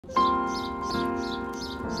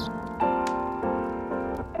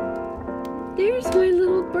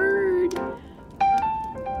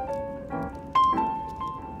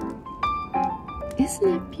Isn't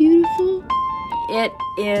that beautiful? It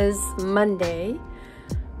is Monday.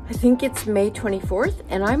 I think it's May 24th,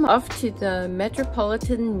 and I'm off to the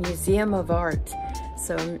Metropolitan Museum of Art.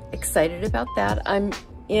 So I'm excited about that. I'm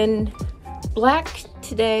in black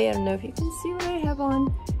today. I don't know if you can see what I have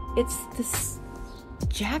on. It's this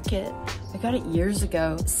jacket. I got it years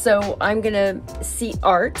ago. So I'm gonna see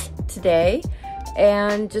art today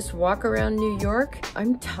and just walk around New York.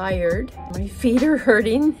 I'm tired. My feet are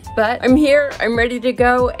hurting, but I'm here. I'm ready to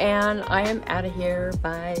go, and I am out of here.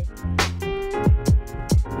 Bye.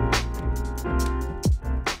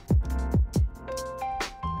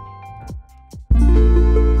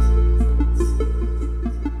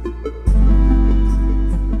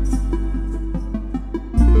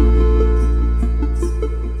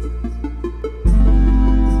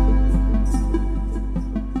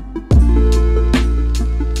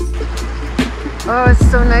 Oh,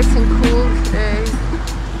 it's so nice and cool today.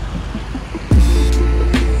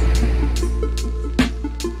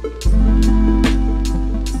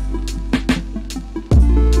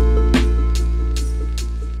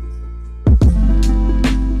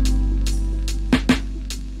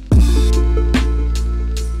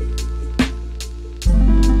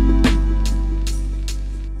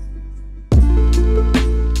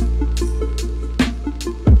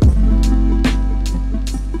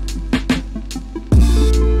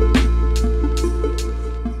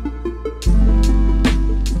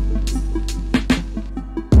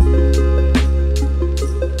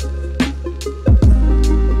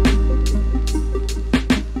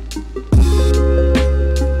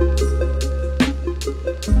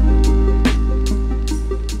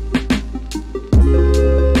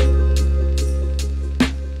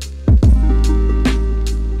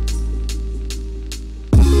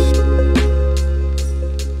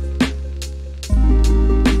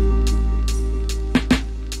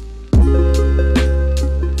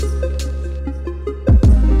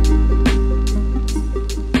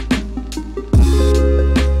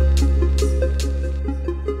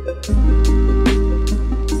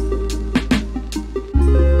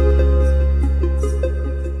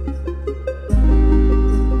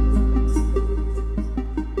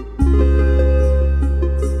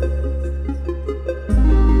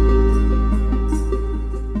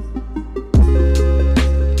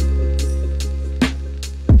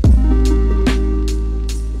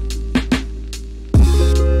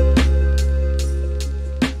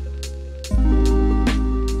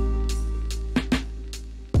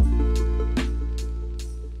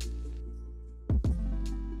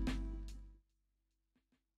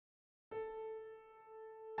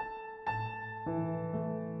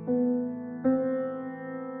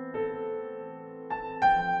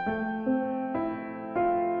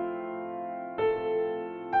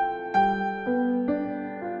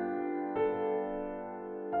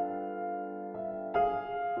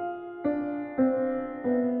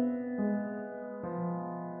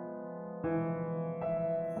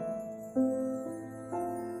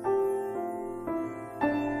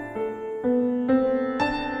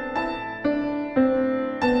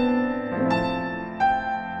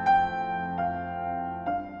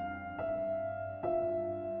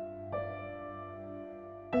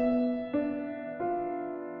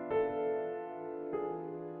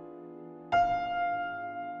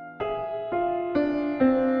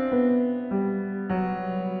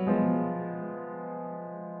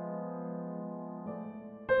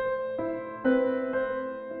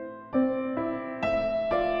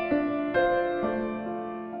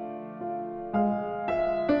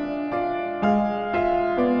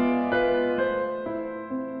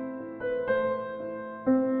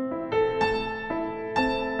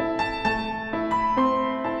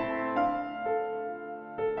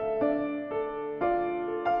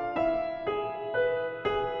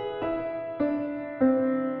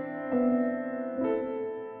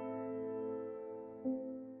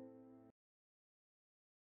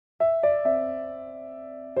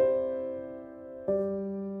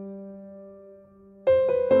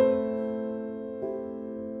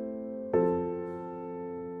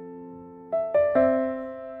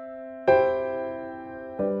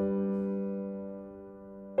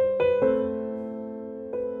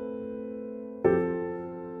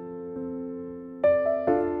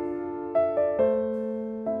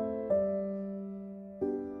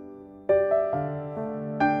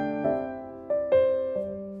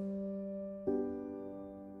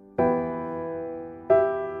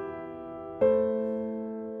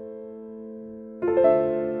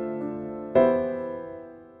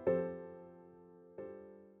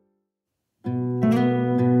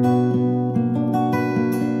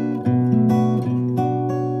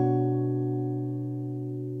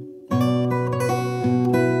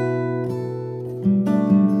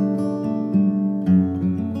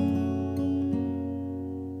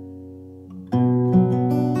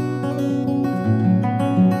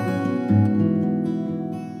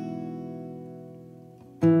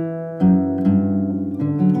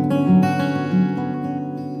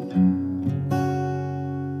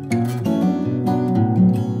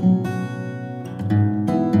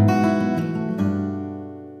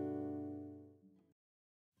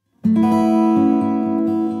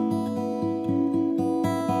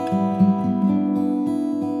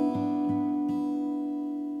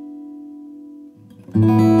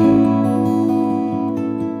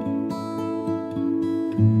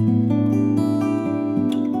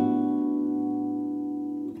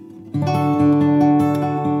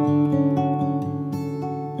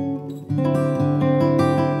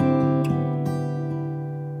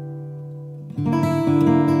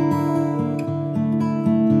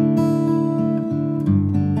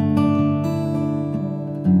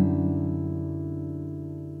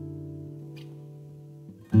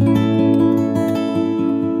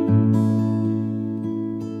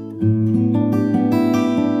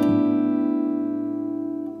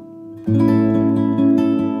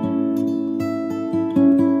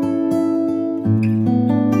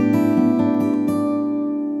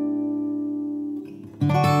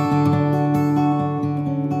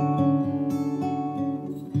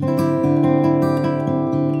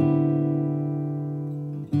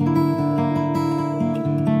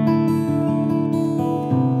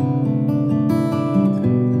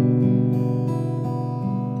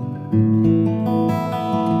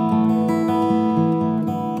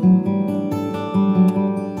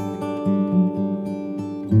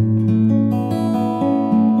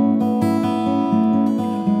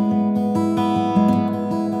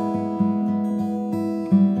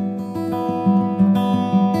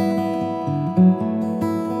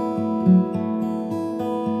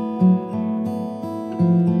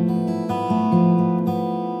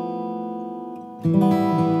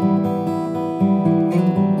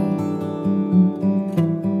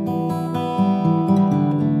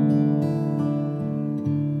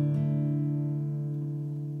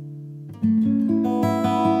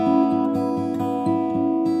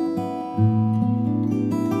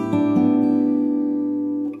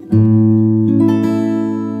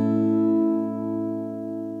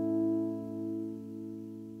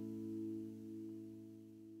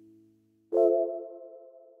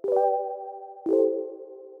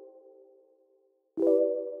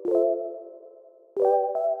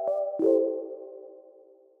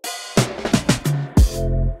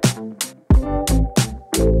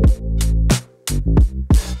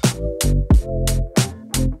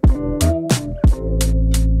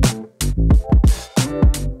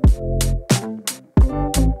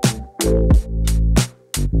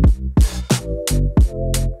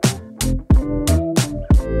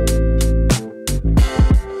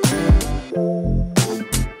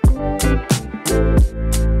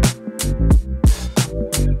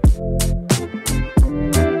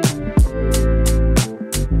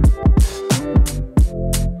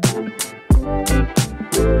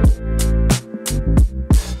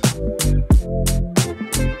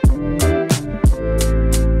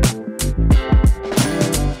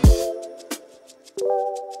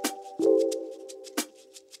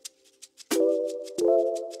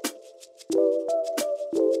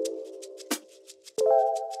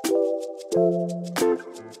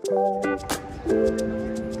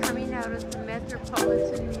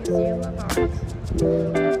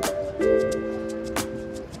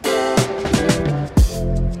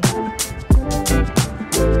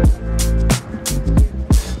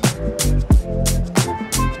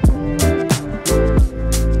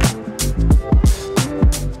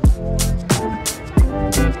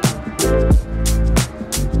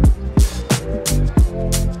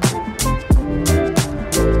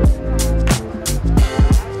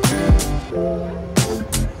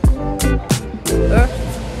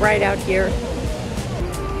 Right out here.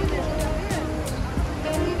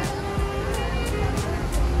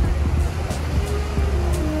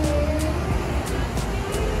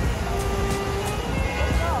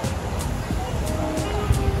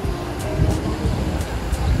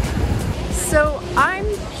 So I'm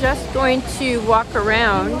just going to walk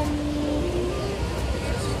around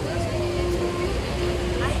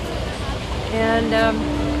and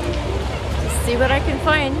see what I can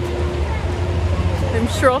find. I'm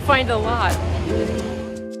sure I'll find a lot.